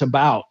what it's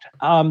about,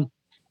 and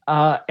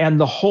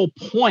the whole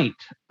point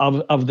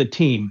of the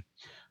team.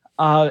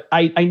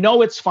 I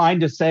know it's fine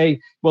to say,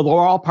 well, they're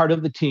all part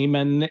of the team,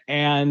 and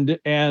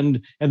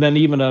then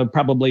even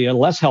probably a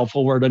less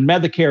helpful word. And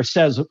Medicare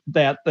says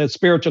that the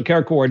spiritual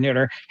care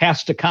coordinator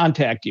has to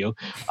contact you.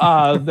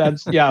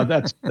 That's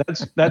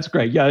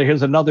great. Yeah,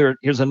 here's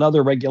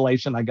another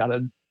regulation. I got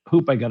to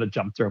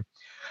jump through.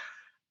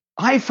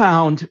 I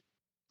found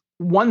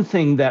one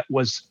thing that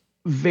was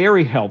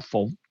very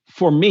helpful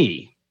for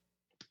me,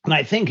 and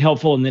I think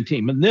helpful in the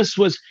team, and this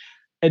was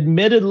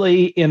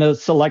admittedly in a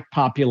select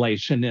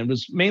population. It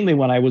was mainly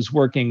when I was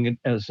working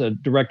as a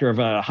director of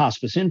a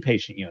hospice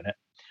inpatient unit,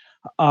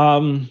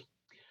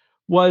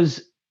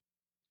 was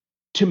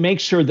to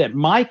make sure that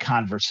my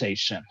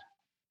conversation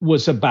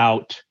was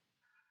about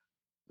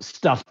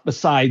stuff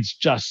besides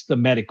just the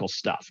medical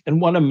stuff. And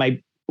one of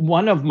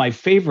my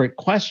favorite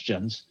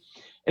questions,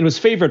 it was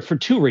favorite for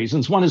two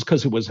reasons. One is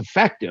because it was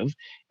effective.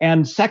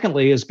 And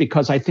secondly is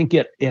because I think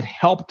it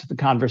helped the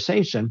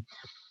conversation,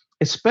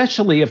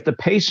 especially if the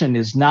patient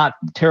is not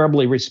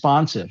terribly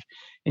responsive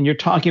and you're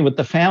talking with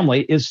the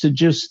family, is to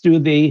just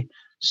do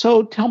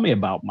so tell me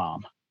about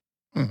mom.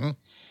 Mm-hmm.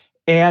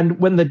 And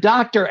when the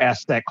doctor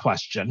asked that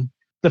question,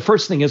 the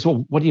first thing is,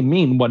 well, what do you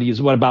mean?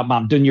 What about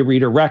mom? Didn't you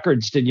read her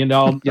records? Did you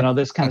know,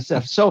 this kind of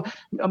stuff? So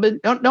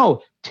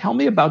no, tell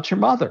me about your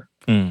mother.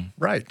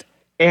 Right.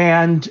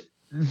 And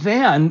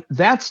then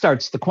that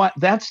starts the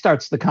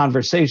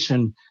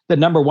conversation. That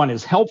number one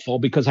is helpful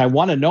because I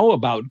want to know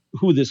about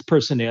who this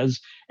person is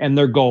and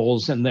their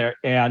goals and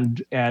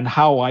and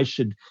how I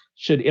should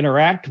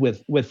interact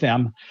with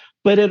them.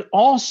 But it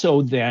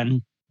also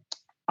then,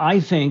 I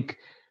think,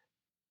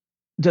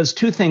 does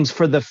two things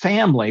for the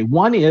family.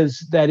 One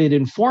is that it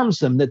informs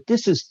them that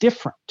this is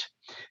different.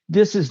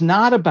 This is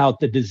not about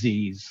the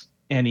disease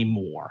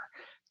anymore.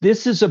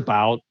 This is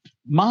about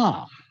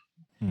mom.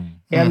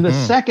 And the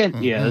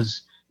second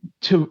is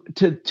to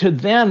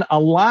then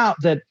allow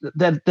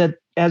that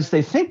as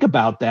they think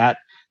about that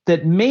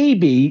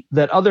maybe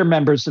that other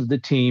members of the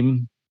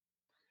team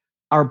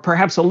are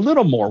perhaps a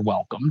little more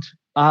welcomed,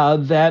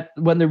 that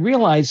when they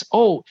realize,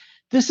 oh,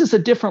 this is a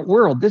different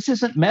world. This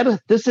isn't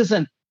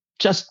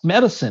just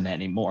medicine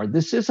anymore.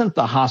 This isn't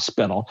the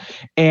hospital,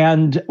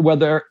 and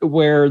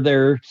where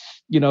they're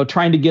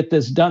trying to get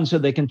this done so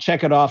they can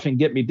check it off and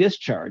get me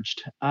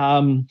discharged.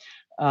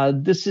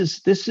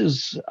 This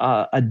is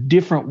a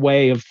different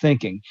way of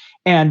thinking.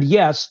 And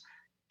yes,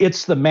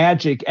 it's the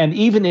magic. And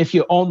even if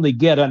you only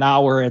get an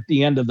hour at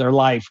the end of their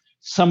life,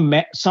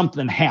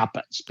 something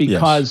happens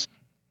because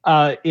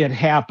it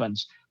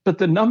happens. But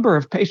the number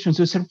of patients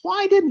who said,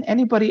 why didn't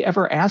anybody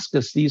ever ask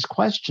us these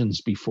questions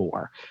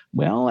before?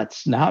 Well,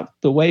 that's not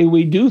the way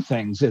we do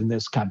things in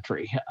this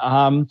country.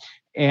 So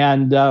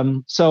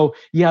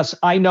yes,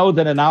 I know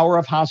that an hour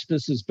of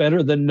hospice is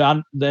better than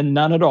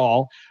none at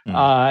all.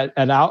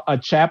 A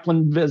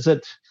chaplain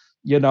visit,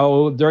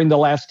 during the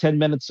last 10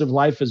 minutes of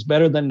life is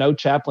better than no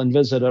chaplain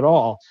visit at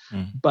all.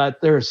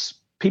 But there's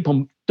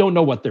people don't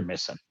know what they're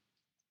missing.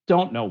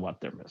 don't know what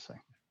they're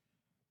missing.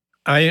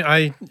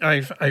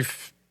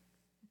 I've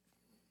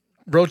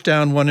wrote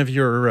down one of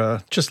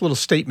your just little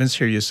statements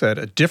here. You said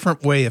a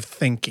different way of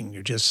thinking,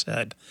 you just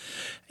said.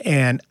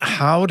 And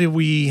how do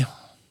we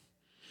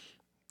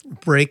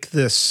break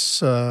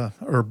this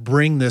or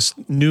bring this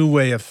new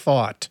way of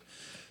thought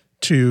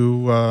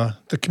to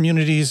the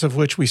communities of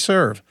which we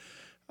serve?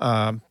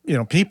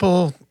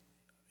 People,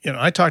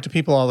 I talk to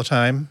people all the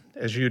time,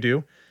 as you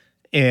do,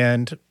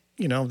 and,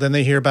 then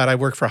they hear about I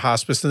work for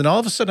hospice, and then all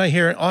of a sudden I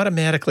hear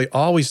automatically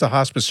always the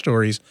hospice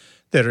stories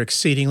that are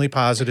exceedingly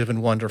positive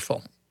and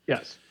wonderful.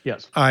 Yes.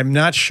 I'm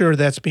not sure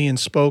that's being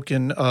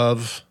spoken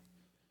of,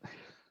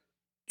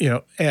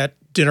 at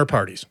dinner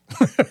parties.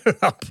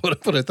 I'll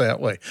put it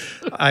that way.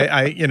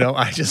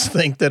 I just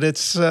think that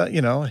it's,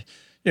 my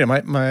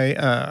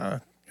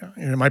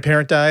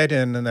parent died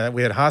and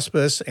we had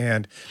hospice,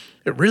 and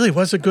it really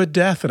was a good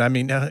death. And I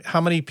mean,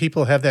 how many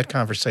people have that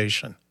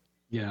conversation?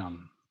 Yeah.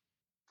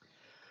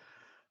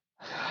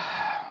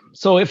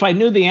 So if I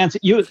knew the answer,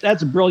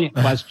 that's a brilliant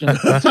question.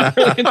 That's a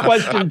brilliant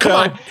question,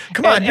 Joe.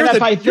 Come on. You're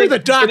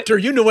the doctor.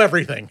 You know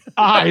everything.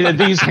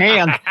 These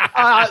hands.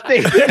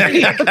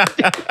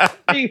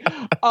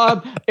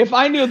 If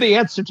I knew the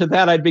answer to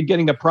that, I'd be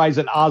getting a prize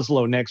in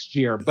Oslo next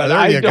year. But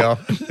I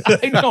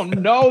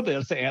don't know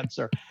this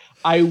answer.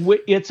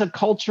 It's a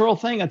cultural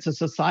thing. It's a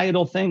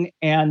societal thing.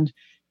 And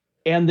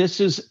this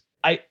is,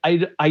 I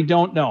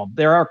don't know.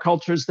 There are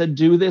cultures that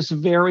do this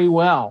very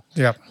well.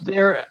 Yeah.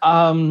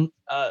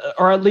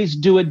 Or at least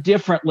do it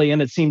differently,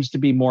 and it seems to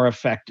be more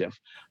effective.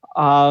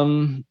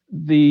 There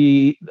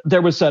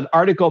was an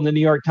article in the New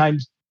York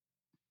Times.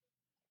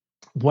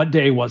 What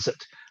day was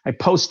it? I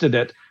posted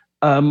it.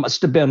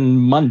 Must have been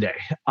Monday.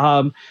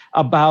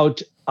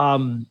 About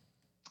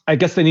I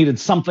guess they needed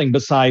something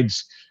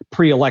besides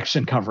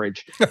pre-election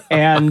coverage,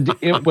 and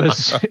it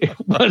was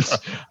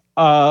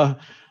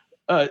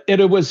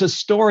a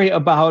story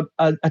about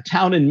a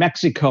town in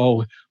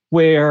Mexico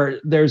where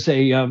there's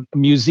a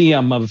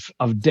museum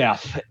of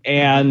death,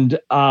 and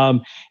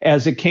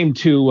as it came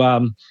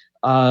to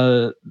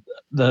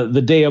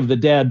the Day of the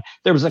Dead,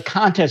 there was a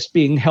contest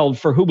being held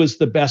for who was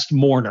the best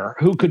mourner,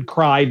 who could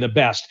cry the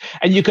best,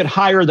 and you could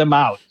hire them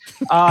out.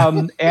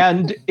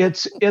 And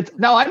it's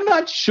now I'm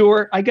not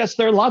sure. I guess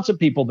there are lots of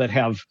people that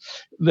have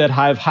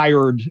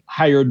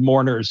hired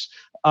mourners,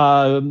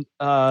 but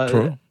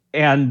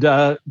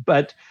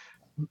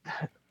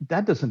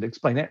that doesn't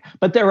explain it.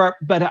 But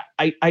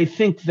I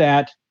think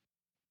that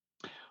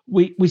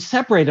we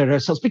separated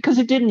ourselves because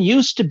it didn't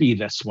used to be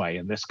this way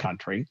in this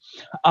country.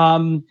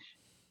 In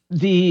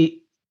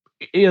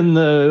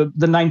the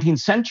 19th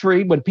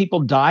century, when people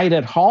died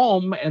at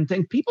home and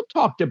people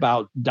talked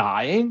about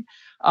dying.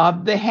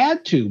 They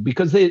had to,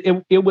 because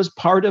it was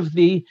part of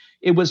the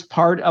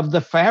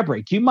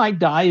fabric. You might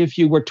die if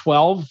you were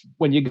 12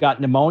 when you got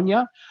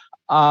pneumonia,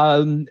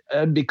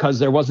 because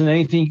there wasn't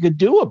anything you could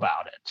do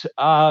about it.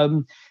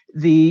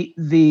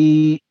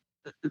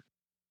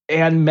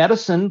 And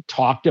medicine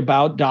talked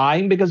about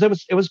dying because it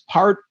was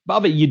part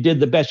of it. You did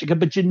the best you could,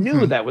 but you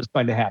knew that was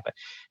going to happen.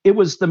 It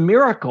was the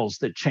miracles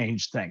that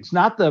changed things,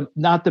 not the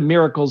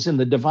miracles in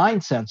the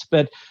divine sense.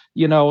 But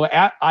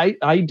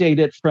I date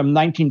it from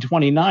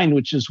 1929,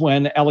 which is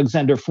when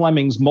Alexander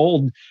Fleming's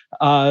mold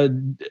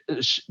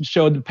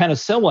showed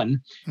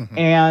penicillin,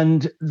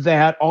 and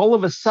that all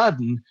of a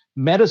sudden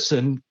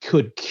medicine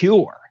could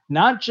cure,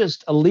 not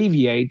just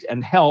alleviate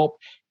and help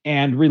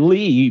and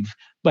relieve,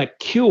 but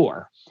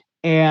cure.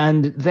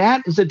 And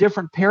that is a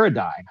different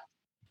paradigm.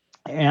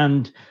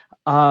 And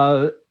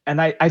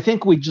I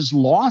think we just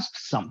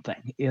lost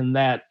something in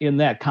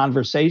that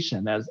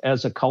conversation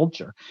as a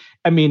culture.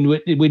 I mean,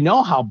 we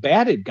know how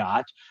bad it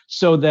got,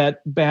 so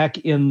that back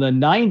in the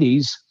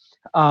 90s,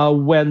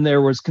 when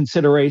there was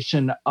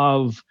consideration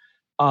of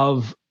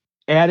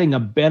adding a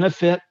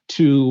benefit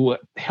to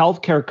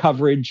healthcare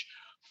coverage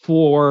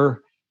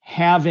for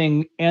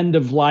having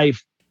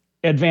end-of-life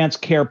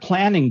advanced care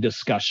planning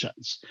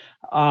discussions,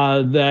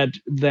 that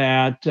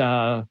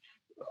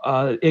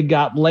it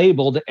got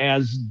labeled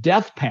as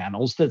death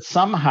panels, that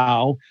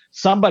somehow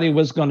somebody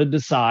was going to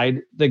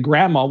decide that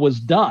grandma was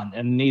done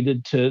and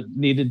needed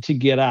to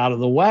get out of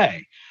the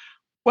way.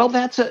 Well,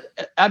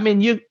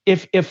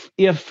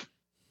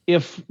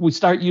 if we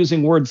start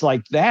using words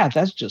like that,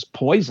 that's just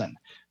poison.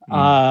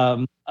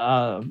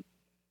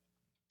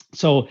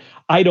 So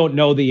I don't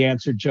know the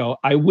answer, Joe.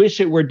 I wish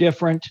it were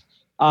different.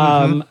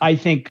 I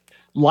think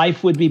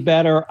life would be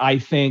better. I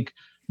think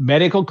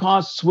medical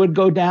costs would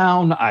go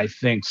down. I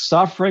think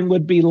suffering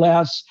would be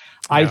less.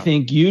 Yeah. I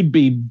think you'd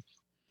be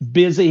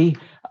busy.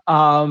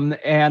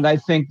 And I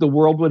think the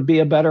world would be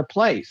a better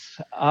place.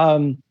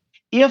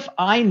 If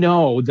I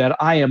know that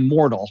I am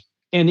mortal,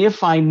 and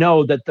if I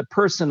know that the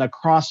person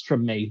across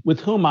from me with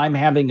whom I'm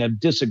having a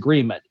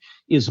disagreement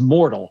is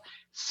mortal,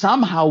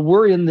 somehow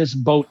we're in this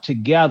boat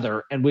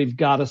together and we've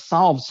got to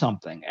solve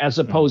something, as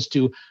opposed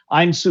to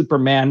I'm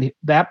Superman,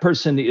 that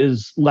person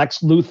is Lex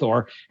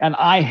Luthor, and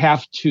I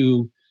have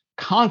to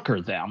conquer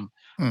them.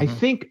 I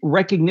think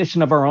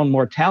recognition of our own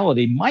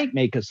mortality might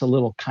make us a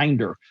little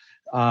kinder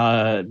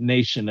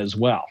nation as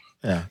well.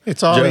 Yeah.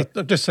 It's always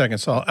just a second,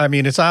 Saul. I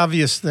mean, it's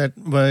obvious that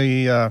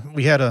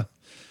we had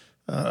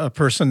a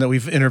person that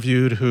we've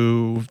interviewed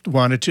who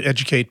wanted to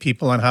educate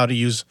people on how to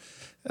use,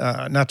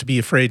 not to be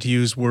afraid to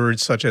use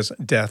words such as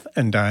death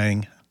and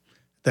dying,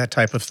 that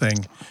type of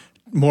thing,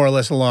 more or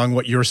less along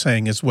what you're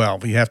saying as well.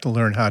 We have to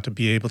learn how to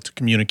be able to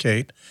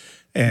communicate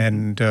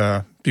and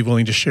be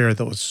willing to share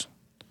those.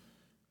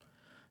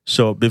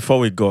 So before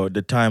we go,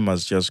 the time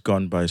has just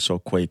gone by so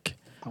quick.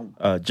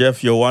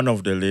 Jeff, you're one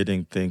of the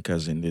leading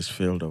thinkers in this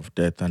field of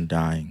death and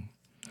dying.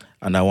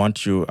 And I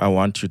want you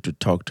to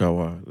talk to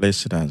our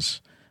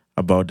listeners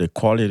about the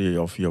quality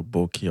of your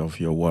book, of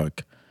your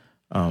work,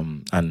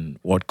 and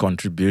what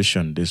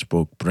contribution this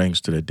book brings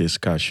to the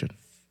discussion.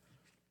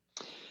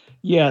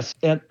 Yes,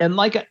 and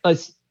like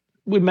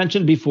we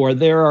mentioned before,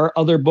 there are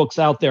other books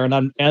out there,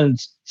 and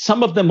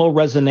some of them will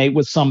resonate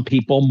with some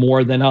people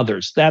more than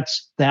others.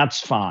 That's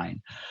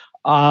fine.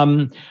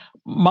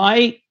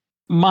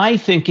 My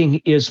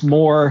thinking is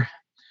more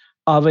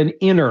of an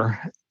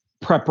inner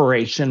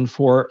preparation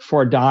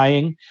for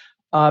dying,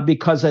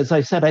 because, as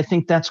I said, I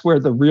think that's where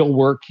the real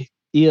work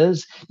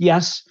is.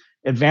 Yes,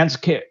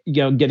 advanced care,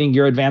 getting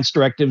your advanced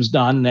directives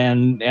done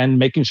and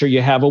making sure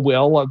you have a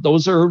will.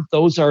 Those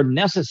are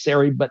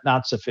necessary but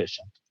not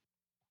sufficient.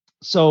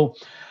 So,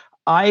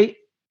 my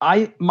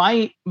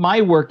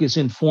work is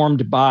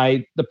informed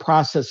by the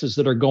processes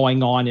that are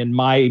going on in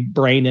my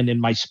brain and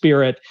in my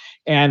spirit,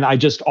 and I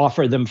just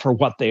offer them for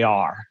what they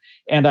are.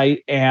 And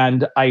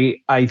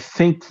I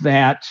think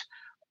that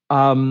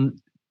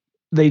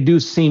they do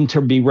seem to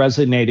be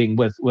resonating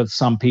with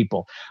some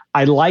people.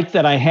 I like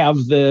that I have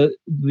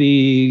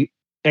the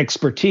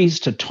expertise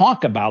to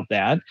talk about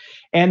that,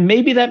 and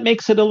maybe that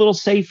makes it a little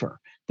safer.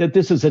 That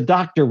this is a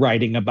doctor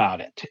writing about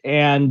it,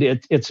 and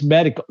it's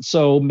medical,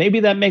 so maybe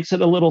that makes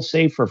it a little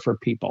safer for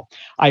people.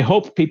 I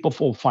hope people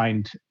will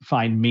find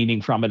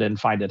meaning from it and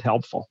find it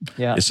helpful.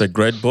 Yeah, it's a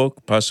great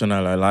book.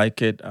 Personally, I like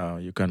it.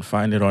 You can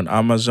find it on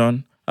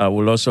Amazon.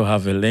 We'll also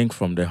have a link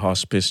from the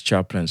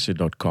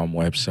hospicechaplaincy.com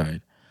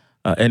website.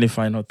 Any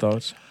final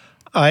thoughts?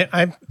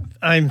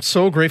 I'm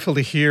so grateful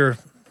to hear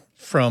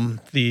from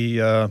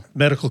the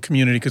medical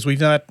community,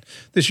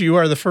 because you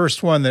are the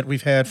first one that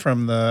we've had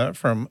from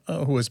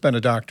who has been a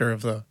doctor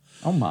of the.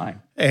 Oh my!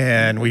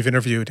 And we've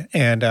interviewed,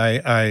 and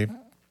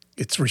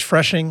it's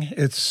refreshing,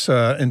 it's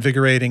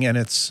invigorating, and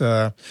it's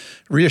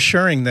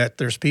reassuring that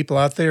there's people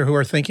out there who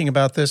are thinking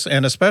about this.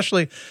 And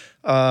especially,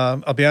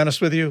 I'll be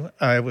honest with you,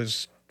 I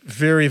was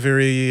very,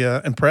 very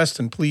impressed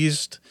and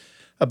pleased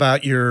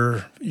about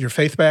your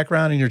faith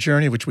background and your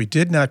journey, which we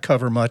did not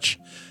cover much,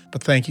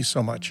 but thank you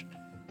so much.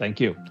 Thank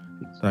you.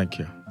 Thank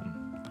you.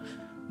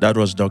 That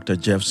was Dr.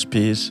 Jeff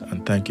Spiess,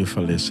 and thank you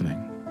for listening.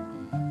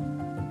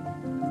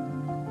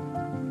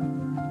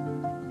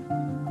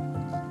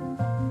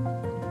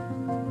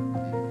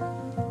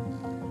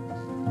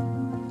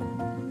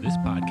 This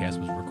podcast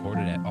was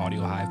recorded at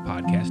Audio Hive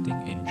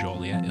Podcasting in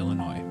Joliet,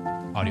 Illinois.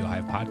 Audio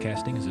Hive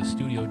Podcasting is a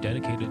studio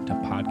dedicated to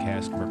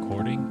podcast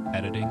recording,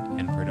 editing,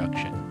 and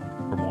production.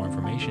 For more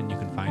information, you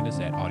can find us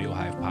at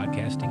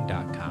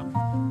audiohivepodcasting.com.